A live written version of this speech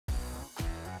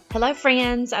Hello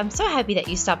friends, I'm so happy that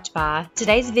you stopped by.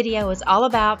 Today's video is all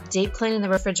about deep cleaning the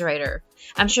refrigerator.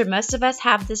 I'm sure most of us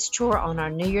have this chore on our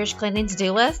New Year's cleaning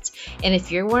to-do list, and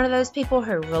if you're one of those people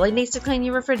who really needs to clean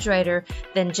your refrigerator,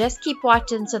 then just keep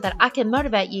watching so that I can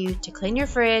motivate you to clean your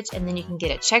fridge and then you can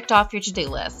get it checked off your to-do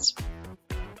list.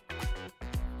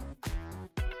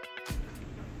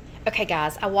 Okay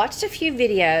guys, I watched a few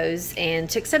videos and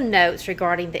took some notes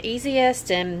regarding the easiest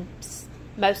and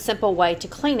most simple way to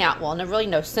clean out, well, no, really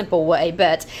no simple way,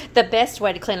 but the best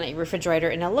way to clean out your refrigerator.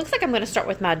 And it looks like I'm going to start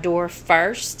with my door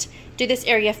first, do this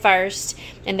area first,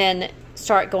 and then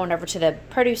start going over to the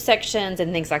produce sections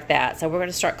and things like that. So we're going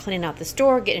to start cleaning out this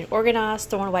door, getting it organized,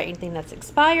 throwing away anything that's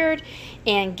expired,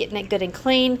 and getting it good and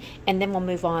clean, and then we'll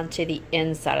move on to the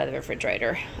inside of the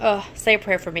refrigerator. Oh, say a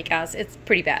prayer for me, guys. It's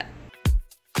pretty bad.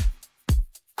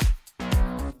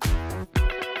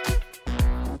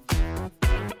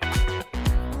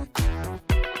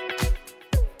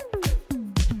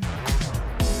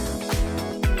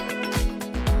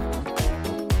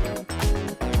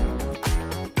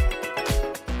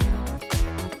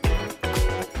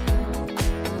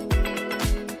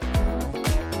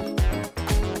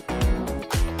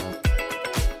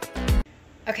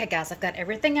 Okay guys, I've got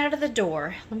everything out of the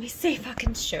door. Let me see if I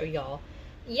can show y'all.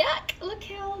 Yuck, look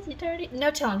how dirty. No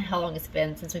telling how long it's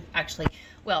been since we've actually,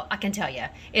 well, I can tell you.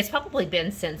 It's probably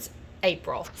been since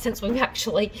April, since we've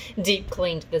actually deep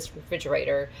cleaned this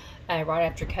refrigerator right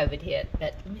after COVID hit.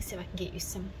 But let me see if I can get you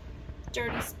some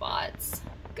dirty spots.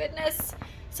 Goodness.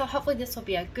 So hopefully this will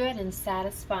be a good and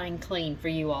satisfying clean for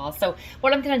you all. So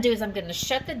what I'm going to do is I'm going to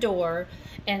shut the door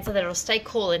and so that it'll stay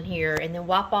cool in here, and then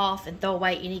wipe off and throw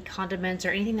away any condiments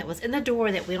or anything that was in the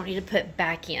door that we don't need to put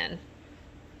back in.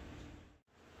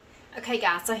 Okay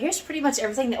guys, so here's pretty much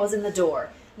everything that was in the door.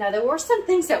 Now there were some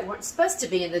things that weren't supposed to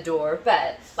be in the door,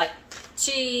 but like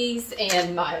cheese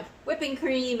and my whipping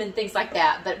cream and things like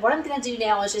that. But what I'm going to do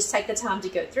now is just take the time to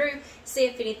go through, see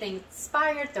if anything's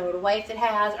expired, throw it away if it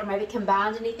has, or maybe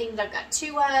combined anything that I've got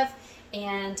two of,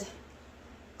 and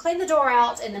clean the door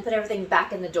out and then put everything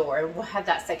back in the door, and we'll have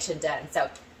that section done. So I'm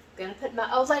going to put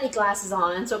my old lady glasses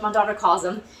on, that's what my daughter calls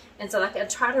them, and so I can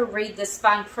try to read this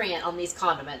fine print on these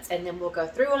condiments, and then we'll go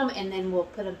through them and then we'll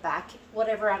put them back.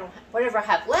 Whatever I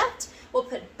have left, we'll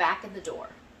put back in the door.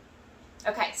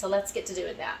 Okay, so let's get to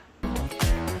doing that.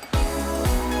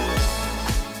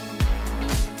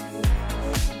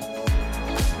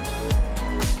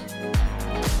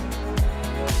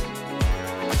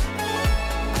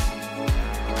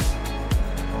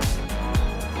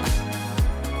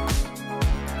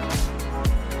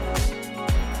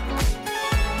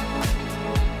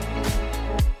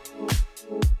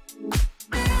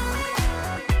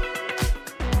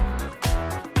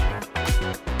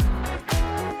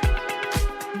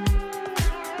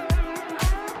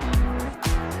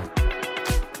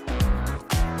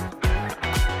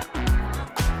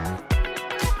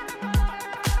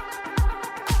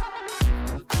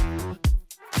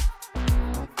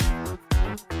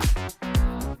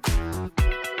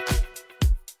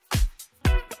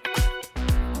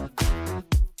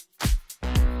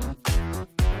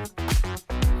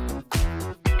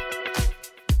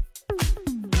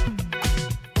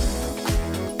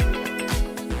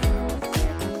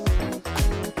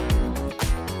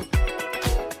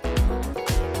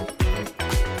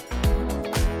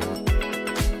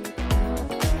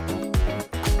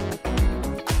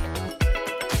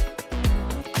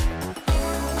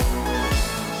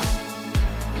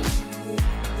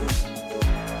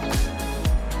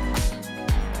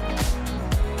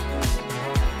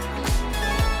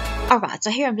 Alright,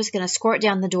 so here I'm just going to squirt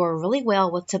down the door really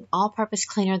well with some all-purpose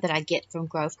cleaner that I get from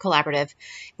Grove Collaborative.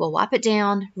 We'll wipe it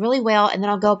down really well, and then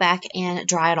I'll go back and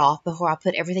dry it off before I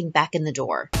put everything back in the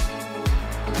door.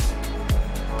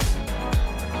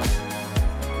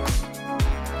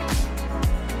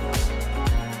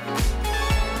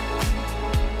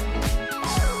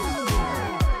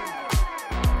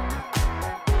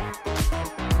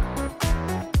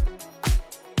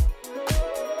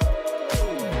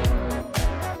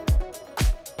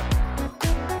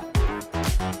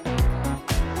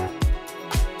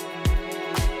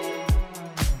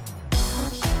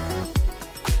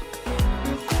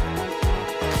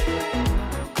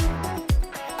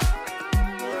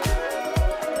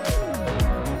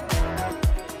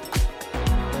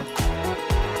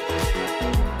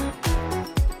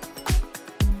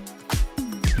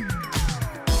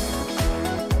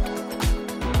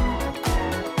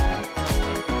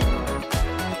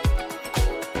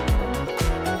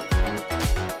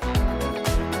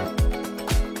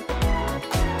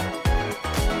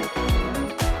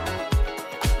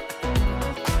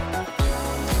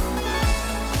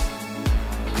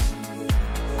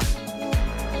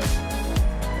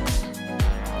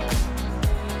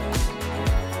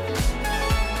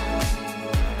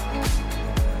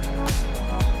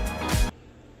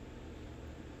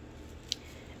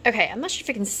 Okay, I'm not sure if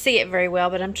you can see it very well,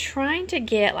 but I'm trying to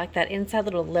get like that inside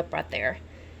little lip right there.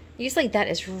 Usually that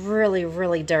is really,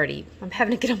 really dirty. I'm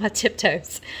having to get on my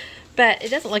tiptoes, but it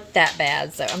doesn't look that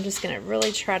bad. So I'm just gonna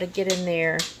really try to get in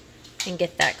there and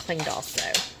get that cleaned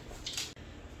also.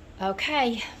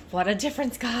 Okay, what a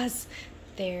difference, guys.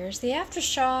 There's the after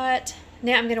shot.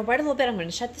 Now I'm gonna wait a little bit. I'm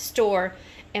gonna shut this door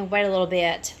and wait a little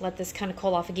bit, let this kind of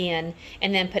cool off again,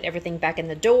 and then put everything back in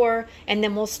the door, and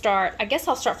then we'll start, I guess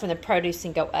I'll start from the produce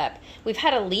and go up. We've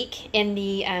had a leak in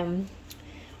the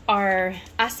our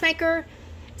ice maker,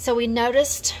 so we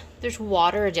noticed there's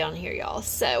water down here, y'all.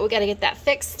 So we gotta get that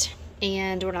fixed,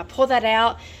 and when I pull that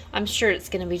out, I'm sure it's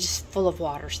gonna be just full of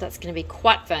water, so that's gonna be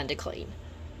quite fun to clean.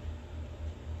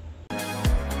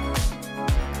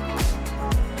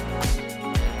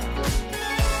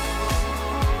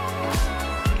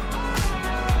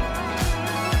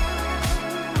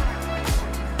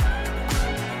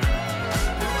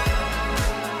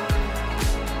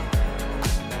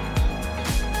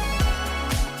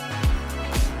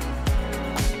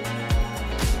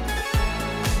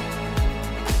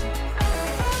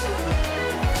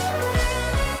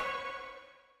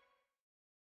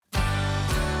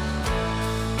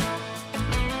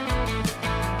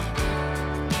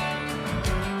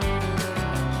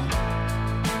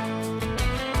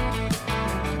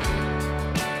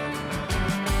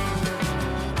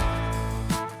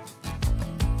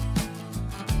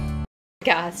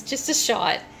 Guys, just a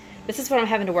shot. This is what I'm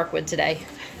having to work with today.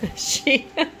 She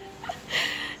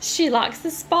likes the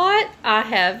spot.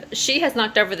 She has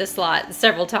knocked over this lot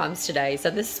several times today. So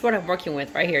this is what I'm working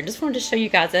with right here. Just wanted to show you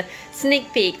guys a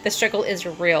sneak peek. The struggle is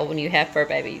real when you have fur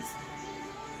babies.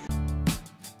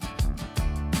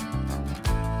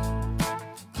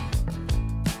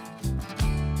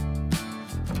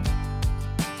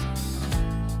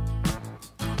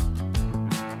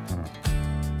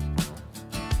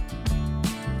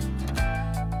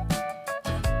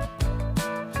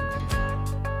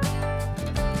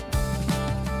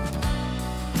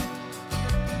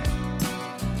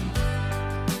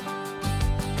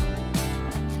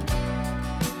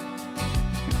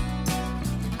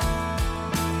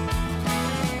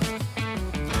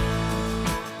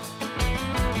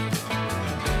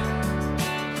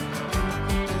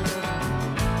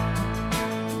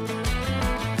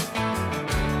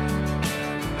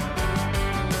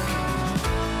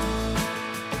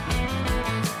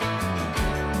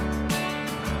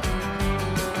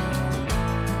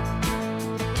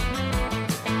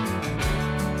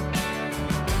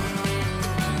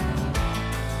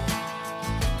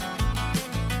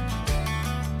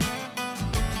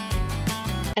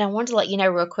 And I wanted to let you know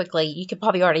real quickly, you could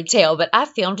probably already tell, but I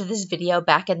filmed this video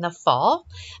back in the fall.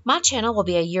 My channel will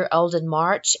be a year old in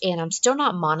March, and I'm still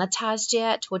not monetized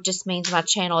yet, which just means my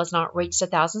channel has not reached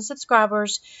 1,000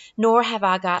 subscribers, nor have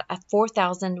I got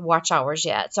 4,000 watch hours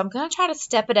yet. So I'm going to try to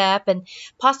step it up and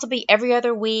possibly every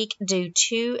other week do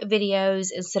 2 videos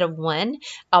instead of 1.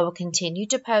 I will continue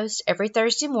to post every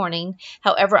Thursday morning.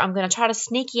 However, I'm going to try to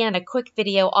sneak in a quick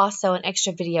video, also an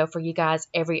extra video for you guys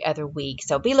every other week.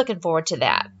 So be looking forward to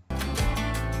that.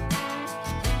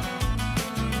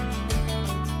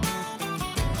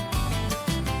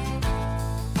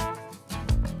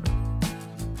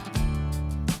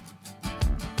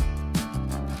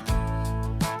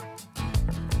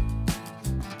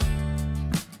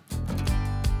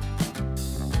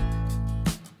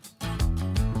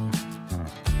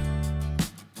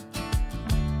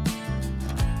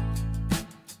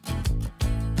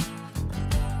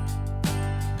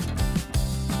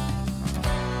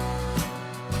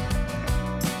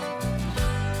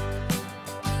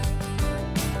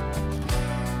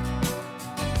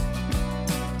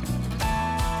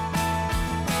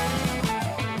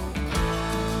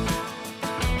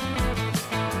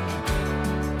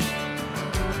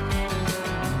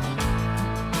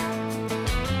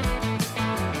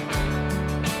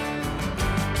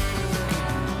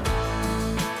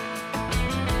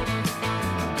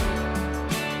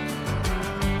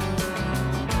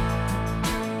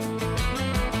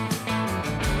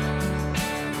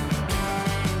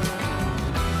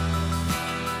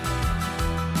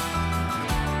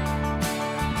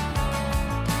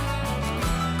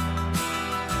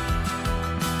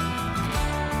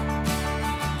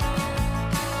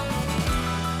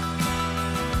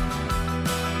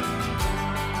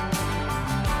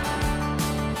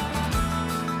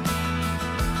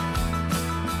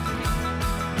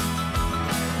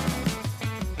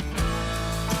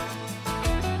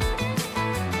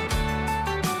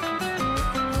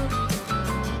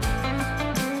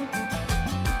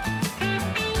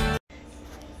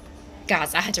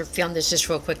 Guys, I had to film this just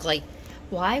real quickly.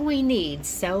 Why we need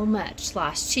so much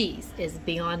sliced cheese is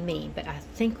beyond me, but I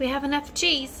think we have enough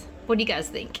cheese. What do you guys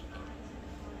think?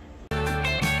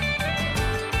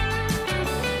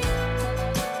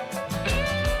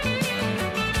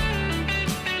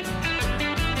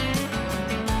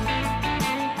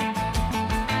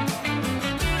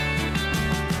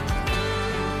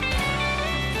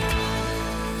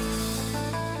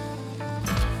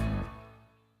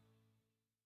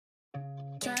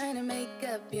 Trying to make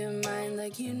up your mind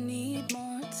like you need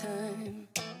more time.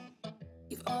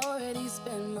 You've already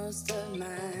spent most of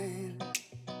mine.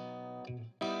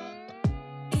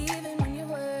 Even when your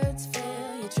words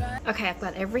fail, you try. Okay, I've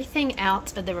got everything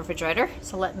out of the refrigerator,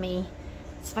 so let me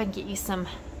see if I can get you some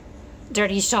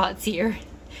dirty shots here.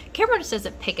 Camera just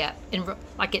doesn't pick up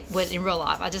like it would in real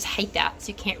life. I just hate that, so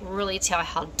you can't really tell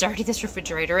how dirty this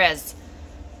refrigerator is,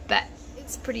 but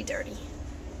it's pretty dirty.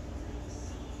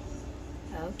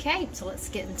 Okay, so let's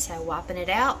get into wiping it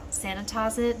out,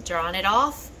 sanitizing it, drying it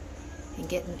off, and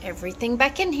getting everything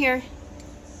back in here.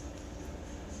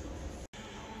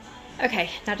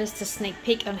 Okay, now just a sneak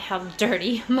peek on how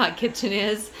dirty my kitchen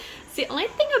is. See, the only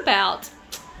thing about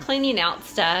cleaning out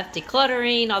stuff,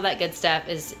 decluttering, all that good stuff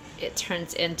is it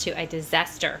turns into a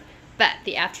disaster. But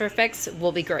the after effects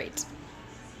will be great.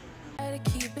 Try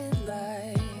to keep it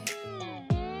light.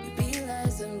 You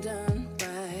realize I'm done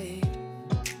right.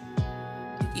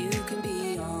 You can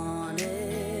be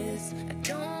honest. I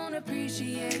don't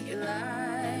appreciate your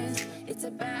lies. It's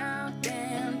about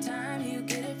damn time you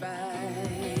get it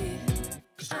right.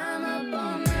 I'm up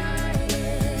all night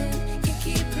and you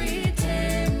keep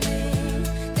pretending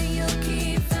that you'll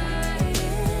keep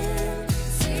fighting.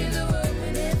 Save the world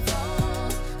when it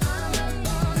falls. I'm up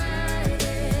all night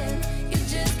and you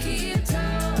just keep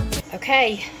talking.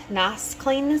 Okay, nice,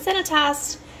 clean, and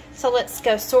sanitized. So let's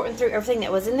go sorting through everything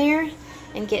that was in there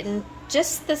and getting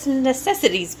just the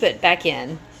necessities put back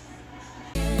in.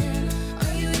 Are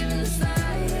you even the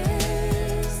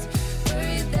slightest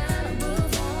worried that I'll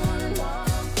move on and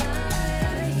walk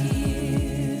by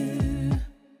you?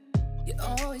 You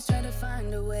always try to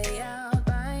find a way out,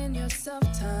 buying yourself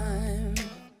time.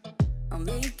 I'll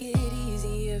make it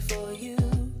easier for you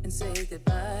and say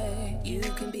goodbye. You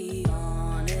can be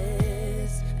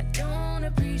honest. I don't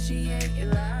appreciate your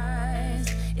lies.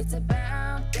 It's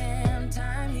about damn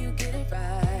time you get it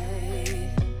right.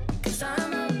 'Cause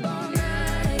I'm up all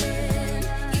night and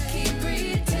you keep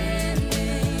pretending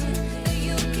that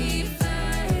you'll keep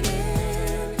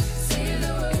fighting. Save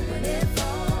the world when it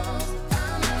falls.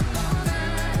 I'm up all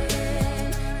night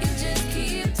and you just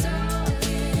keep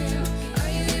talking. Are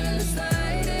you even the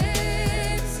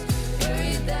slightest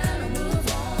worried that I'll move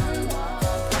on and walk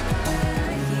by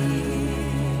here?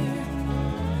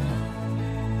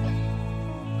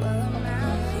 Well, I'm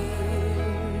out here.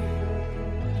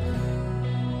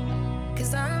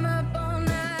 'Cause I'm up all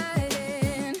night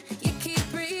and you keep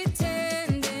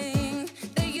pretending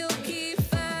that you'll keep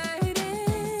fighting.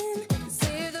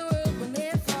 Save the world when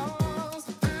it falls.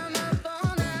 I'm up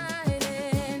all night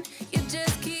and you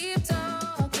just keep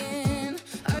talking.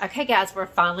 Okay guys, we're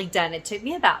finally done. It took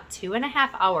me about 2.5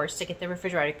 hours to get the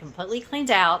refrigerator completely cleaned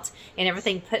out and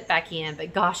everything put back in,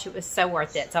 but gosh, it was so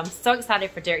worth it. So I'm so excited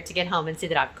for Derek to get home and see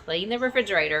that I've cleaned the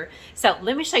refrigerator. So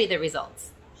let me show you the results.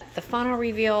 The final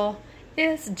reveal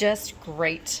is just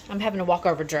great. I'm having to walk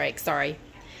over Drake, sorry.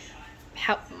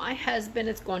 My husband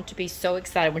is going to be so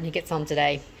excited when he gets home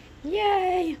today.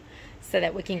 Yay! So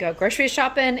that we can go grocery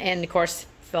shopping and of course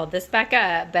fill this back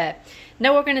up, but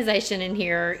no organization in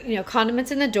here. You know,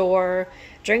 condiments in the door,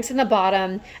 drinks in the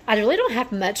bottom. I really don't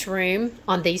have much room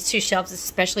on these two shelves,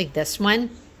 especially this one,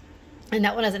 and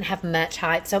that one doesn't have much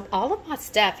height, so all of my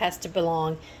stuff has to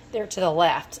belong there to the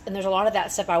left, and there's a lot of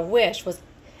that stuff I wish was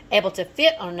able to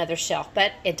fit on another shelf,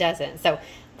 but it doesn't. So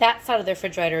that side of the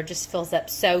refrigerator just fills up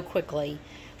so quickly.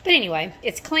 But anyway,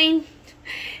 it's clean,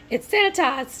 it's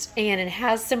sanitized, and it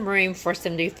has some room for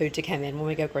some new food to come in when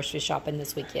we go grocery shopping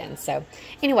this weekend. So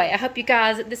anyway, I hope you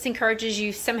guys, this encourages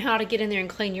you somehow to get in there and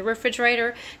clean your refrigerator.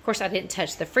 Of course, I didn't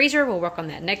touch the freezer. We'll work on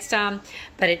that next time,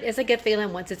 but it is a good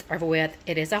feeling once it's over with.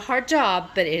 It is a hard job,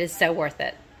 but it is so worth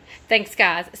it. Thanks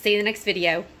guys. See you in the next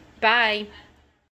video. Bye.